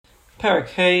Parak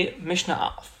Hey, Mishnah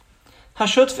Aleph.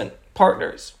 Hashutfin,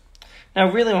 partners.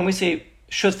 Now really when we say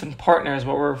shutfin, partners,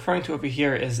 what we're referring to over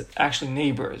here is actually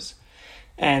neighbors.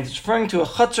 And it's referring to a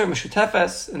chatzar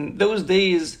meshutefes. In those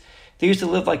days, they used to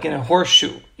live like in a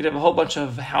horseshoe. You'd have a whole bunch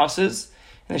of houses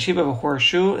in the shape of a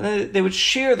horseshoe, and then they would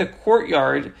share the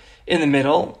courtyard in the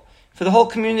middle for the whole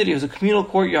community. It was a communal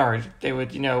courtyard. They would,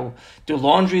 do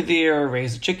laundry there,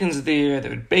 raise the chickens there, they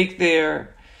would bake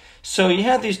there. So you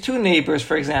have these two neighbors,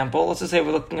 for example. Let's just say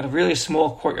we're looking at a really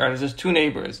small courtyard. There's two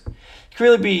neighbors. It could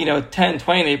really be, 10,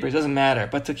 20 neighbors, doesn't matter.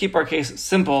 But to keep our case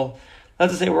simple,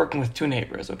 let's just say we're working with two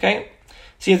neighbors, okay?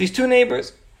 So you have these two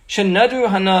neighbors. Shenadru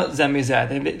hana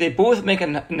zemizad. They both make a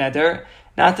neder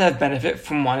not to have benefit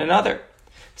from one another.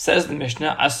 Says the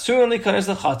Mishnah, Asur likanos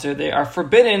l'chatzar. They are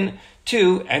forbidden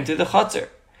to enter the chatzar.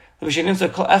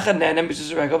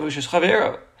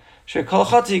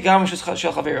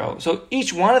 So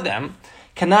each one of them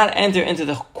cannot enter into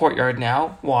the courtyard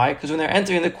now. Why? Because when they're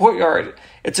entering the courtyard,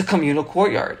 it's a communal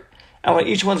courtyard. And when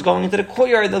each one's going into the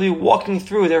courtyard, they'll be walking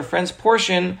through their friend's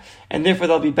portion, and therefore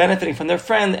they'll be benefiting from their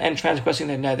friend and transgressing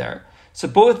their neder. So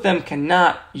both of them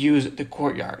cannot use the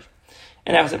courtyard.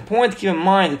 And now it's important to keep in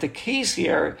mind that the case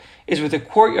here is where the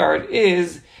courtyard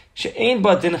is she'ein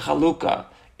ba din chaluka.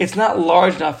 It's not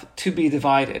large enough to be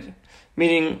divided.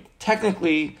 Meaning,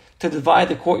 technically, to divide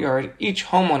the courtyard, each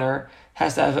homeowner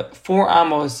has to have 4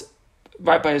 amos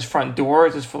right by his front door,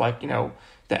 just for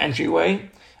the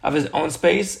entryway of his own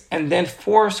space, and then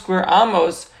 4 square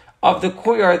amos of the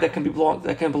courtyard that can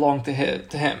belong to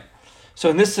him. So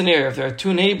in this scenario, if there are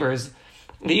two neighbors,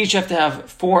 they each have to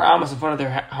have 4 amos in front of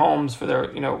their homes for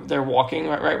their walking,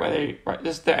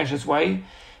 this is their entrance way,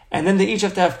 and then they each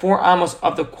have to have 4 amos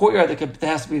of the courtyard that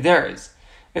has to be theirs.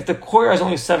 If the courtyard is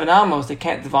only 7 amos, they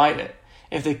can't divide it.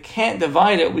 If they can't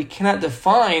divide it, we cannot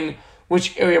define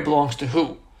which area belongs to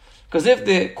who. Because if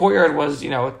the courtyard was,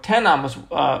 10 amos,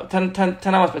 10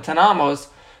 amos by 10 amos,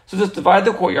 so just divide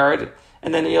the courtyard,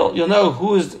 and then you'll know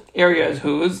whose area is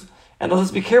whose, and they'll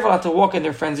just be careful not to walk in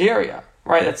their friend's area.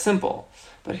 Right? That's simple.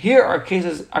 But here our case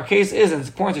is, and it's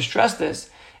important to stress this,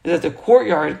 is that the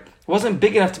courtyard wasn't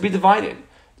big enough to be divided.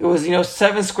 It was,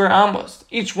 7 square amos.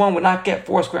 Each one would not get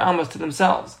 4 square amos to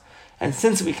themselves. And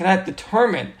since we cannot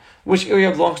determine which area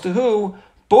belongs to who,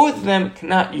 both of them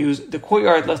cannot use the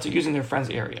courtyard unless they're using their friend's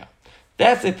area.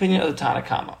 That's the opinion of the Tanna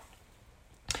Kama.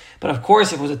 But of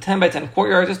course, if it was a 10 by 10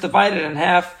 courtyard, just divide it in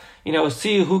half,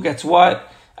 see who gets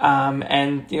what,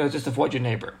 and, just avoid your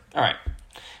neighbor. All right.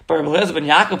 But Rabbi Eliezer ben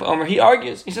Yaakov Omer, he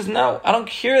argues. He says, no, I don't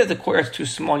care that the courtyard's too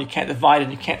small and you can't divide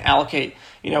and you can't allocate,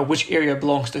 which area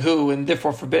belongs to who, and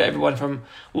therefore forbid everyone from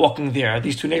walking there,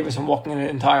 these two neighbors from walking in it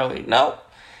entirely. No.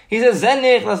 He says, let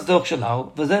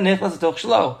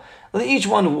each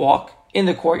one walk in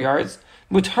the courtyards.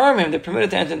 Mutarmim, they're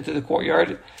permitted to enter into the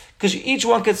courtyard, because each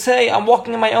one could say, I'm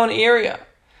walking in my own area.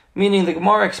 Meaning, the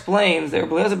Gemara explains that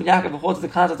Rabbi Eliezer ben Yaakov holds the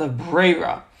concept of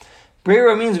breira.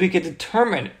 Breira means we could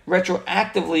determine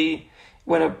retroactively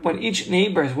when each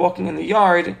neighbor is walking in the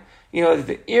yard,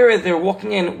 the area they're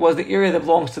walking in was the area that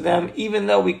belongs to them, even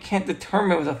though we can't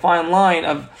determine with a fine line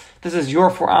of this is your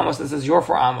 4 amos, this is your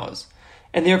 4 amos.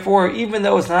 And therefore, even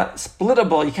though it's not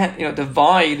splittable, you can't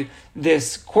divide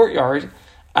this courtyard,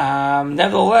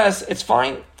 nevertheless, it's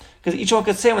fine. Because each one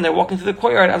could say when they're walking through the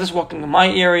courtyard, I'm just walking in my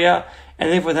area, and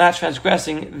therefore they're not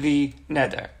transgressing the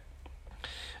neder.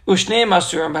 Ushnei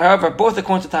masurim, but however, both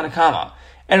according to Tanna Kama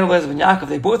and Rabbi Eliezer ben Yaakov,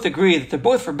 they both agree that they're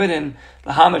both forbidden.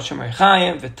 Lahamed shomer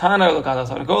chayim, v'tana lokadas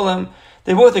golem.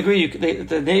 They both agree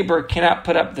the neighbor cannot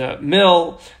put up the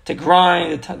mill to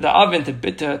grind, the oven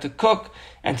to cook,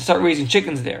 and to start raising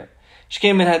chickens there.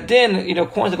 Shkeim and Hadin,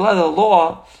 according to the letter of the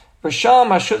law, Rasham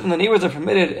Hashut, and the neighbors are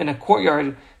permitted in a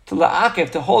courtyard to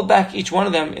la'akev, to hold back each one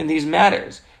of them in these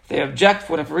matters. If they object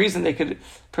for whatever reason, they could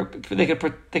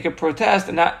protest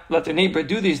and not let their neighbor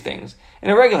do these things in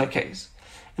a regular case.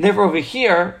 And therefore over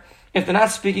here, if they're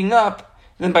not speaking up,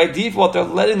 then by default they're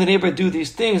letting the neighbor do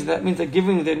these things. That means they're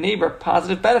giving their neighbor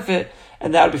positive benefit,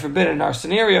 and that would be forbidden in our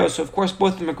scenario. So of course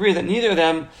both of them agree that neither of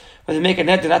them, when they make a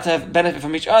neder not to have benefit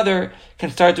from each other, can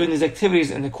start doing these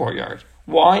activities in the courtyard.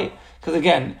 Why? Because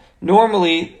again,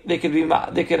 normally they could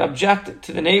object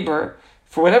to the neighbor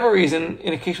for whatever reason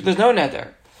in a case where there's no neder.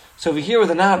 So over here, where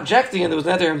they're not objecting and there was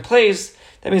neder in place,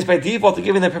 that means by default they're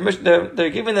giving them permission. They're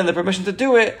giving them the permission to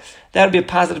do it. That would be a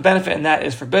positive benefit, and that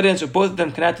is forbidden. So both of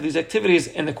them cannot do these activities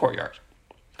in the courtyard.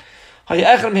 What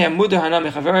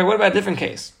about a different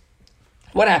case?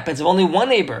 What happens if only one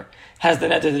neighbor has the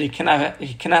neder that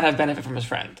he cannot have benefit from his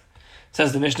friend?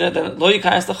 Says the Mishnah, then lo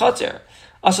yikayas l'chatzir.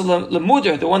 Also,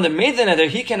 lemuder, the one that made the neder,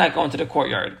 he cannot go into the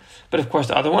courtyard. But of course,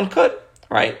 the other one could,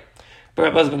 right? But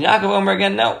Rabbi Eliezer ben Yaakov Omer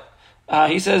again, no.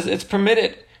 he says it's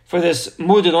permitted for this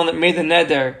mudah, the one that made the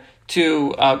neder,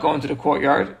 to go into the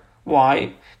courtyard.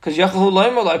 Why? Because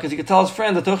he could tell his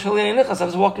friend that I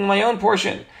was walking in my own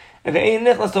portion. I'm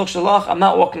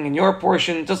not walking in your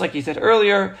portion, just like he said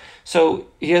earlier. So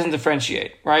he doesn't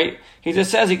differentiate, right? He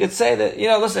just says, he could say that,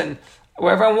 listen,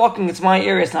 wherever I'm walking, it's my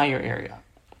area, it's not your area.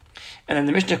 And then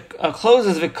the Mishnah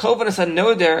closes, V'kovanas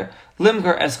ha-noder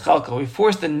limger es chalko. We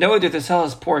forced the noder to sell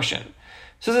his portion.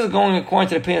 So this is going according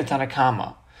to the opinion of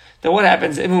Tanakama. Then what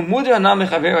happens? If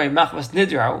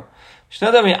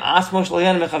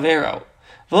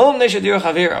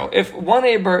one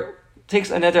neighbor takes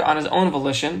a neder on his own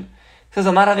volition, says,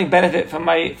 I'm not having benefit from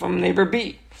neighbor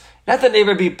B. Not that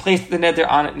neighbor B placed the neder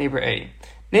on neighbor A.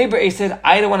 Neighbor A said,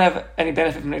 I don't want to have any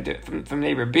benefit from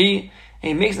neighbor B, and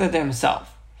he makes the neder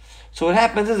himself. So what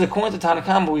happens is, according to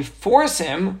Tanakama, we force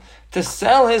him to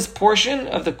sell his portion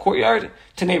of the courtyard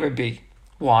to neighbor B.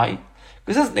 Why?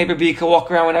 Because this neighbor B can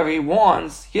walk around whenever he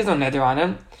wants. He has no neder on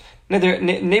him.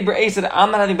 Neighbor A said,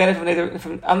 I'm not having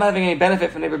any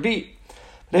benefit from neighbor B.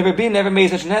 Neighbor B never made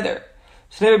such a neder.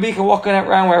 So neighbor B can walk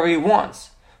around wherever he wants.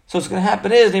 So what's going to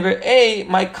happen is, neighbor A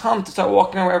might come to start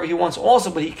walking around wherever he wants also,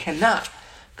 but he cannot.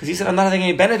 Because he said, I'm not having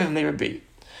any benefit from neighbor B.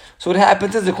 So what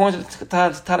happens is, according to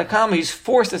Tanakama, he's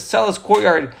forced to sell his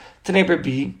courtyard to neighbor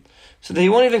B, so that he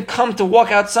won't even come to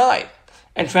walk outside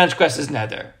and transgress his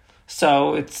neder.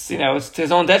 So it's to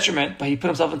his own detriment, but he put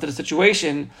himself into the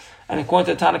situation, and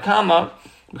according to Tanakama,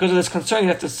 because of this concern, he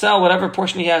has to sell whatever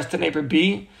portion he has to neighbor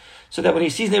B, so that when he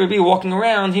sees neighbor B walking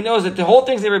around, he knows that the whole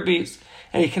thing's neighbor B's,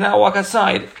 and he cannot walk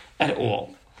outside at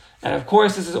all. And of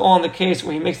course, this is all in the case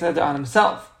where he makes the neder on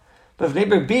himself. But if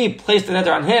neighbor B placed the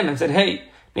neder on him and said, hey,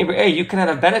 neighbor A, you cannot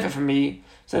have benefit from me,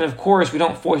 so then of course we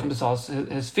don't force him to sell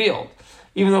his field.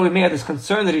 Even though we may have this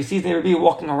concern that he sees neighbor B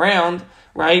walking around,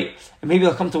 right? And maybe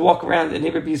he'll come to walk around in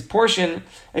neighbor B's portion.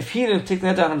 If he didn't take the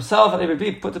neder on himself and neighbor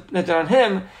B put the neder on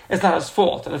him, it's not his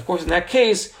fault. And of course, in that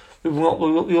case, we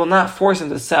will not force him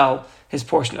to sell his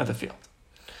portion of the field.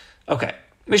 Okay,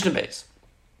 Mishnah Beis.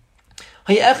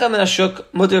 If you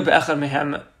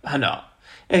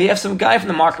have some guy from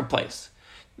the marketplace,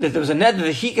 that there was a neder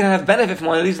that he can have benefit from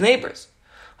one of these neighbors.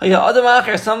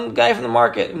 Some guy from the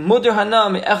market,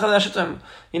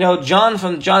 John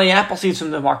from Johnny Appleseeds from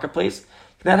the marketplace,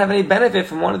 cannot have any benefit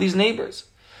from one of these neighbors.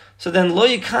 So then, lo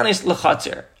yikanis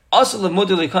lechatzer. Also,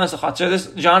 lemuder yikanis lechatzer.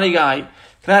 This Johnny guy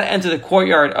cannot enter the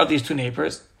courtyard of these two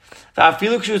neighbors.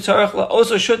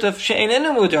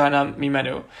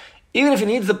 Even if he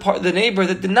needs the neighbor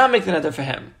that did not make the neder for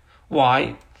him.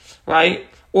 Why? Right?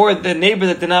 Or the neighbor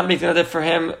that did not make the neder for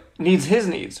him needs his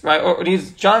needs, right? Or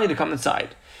needs Johnny to come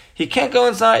inside. He can't go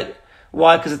inside.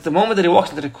 Why? Because at the moment that he walks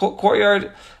into the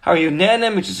courtyard, in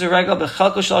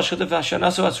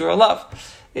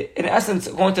essence,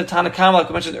 according to Tanakama, like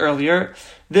I mentioned earlier,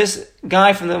 this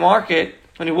guy from the market,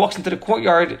 when he walks into the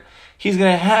courtyard, he's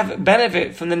going to have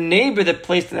benefit from the neighbor that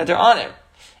placed the neder on him.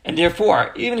 And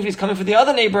therefore, even if he's coming for the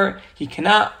other neighbor, he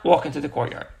cannot walk into the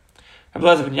courtyard. Rabbi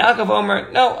Elazar ben Yaakov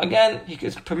Omer, no, again,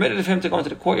 it's permitted of him to go into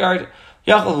the courtyard.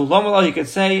 He could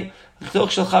say,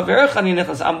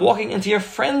 I'm walking into your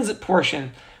friend's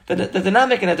portion that did not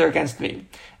make a neder against me.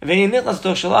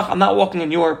 I'm not walking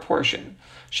in your portion.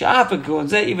 Even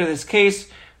in this case,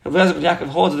 Rabbi Elazar ben Yaakov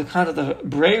holds the concept of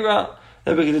breira,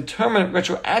 that we can determine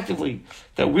retroactively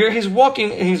that where he's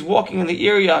walking in the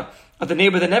area of the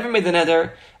neighbor that never made the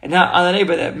neder, and not on the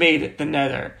neighbor that made the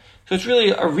neder. So it's really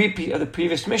a repeat of the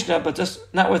previous Mishnah, but just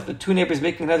not with the two neighbors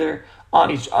making a neder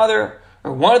on each other,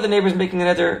 or one of the neighbors making a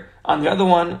neder on the other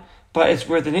one, but it's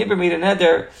where the neighbor made a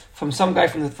neder from some guy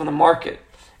from the market.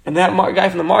 And that guy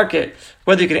from the market,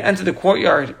 whether he can enter the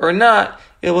courtyard or not,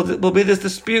 it will be this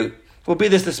dispute. The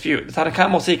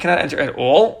Tanakam will say he cannot enter at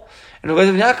all. And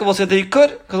Rabbi Yaakov will say that he could,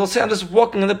 because he'll say, I'm just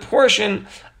walking in the portion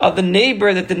of the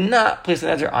neighbor that did not place the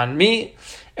neder on me.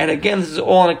 And again, this is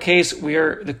all in a case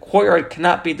where the courtyard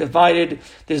cannot be divided.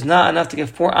 There's not enough to give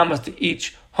 4 amas to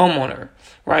each homeowner,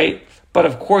 right? But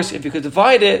of course, if you could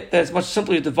divide it, then it's much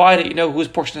simpler to divide it. You know whose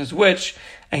portion is which,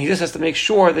 and he just has to make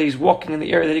sure that he's walking in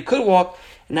the area that he could walk,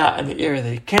 not in the area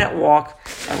that he can't walk.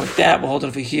 And with that, we'll hold it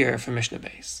over here for Mishnah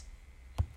Beis.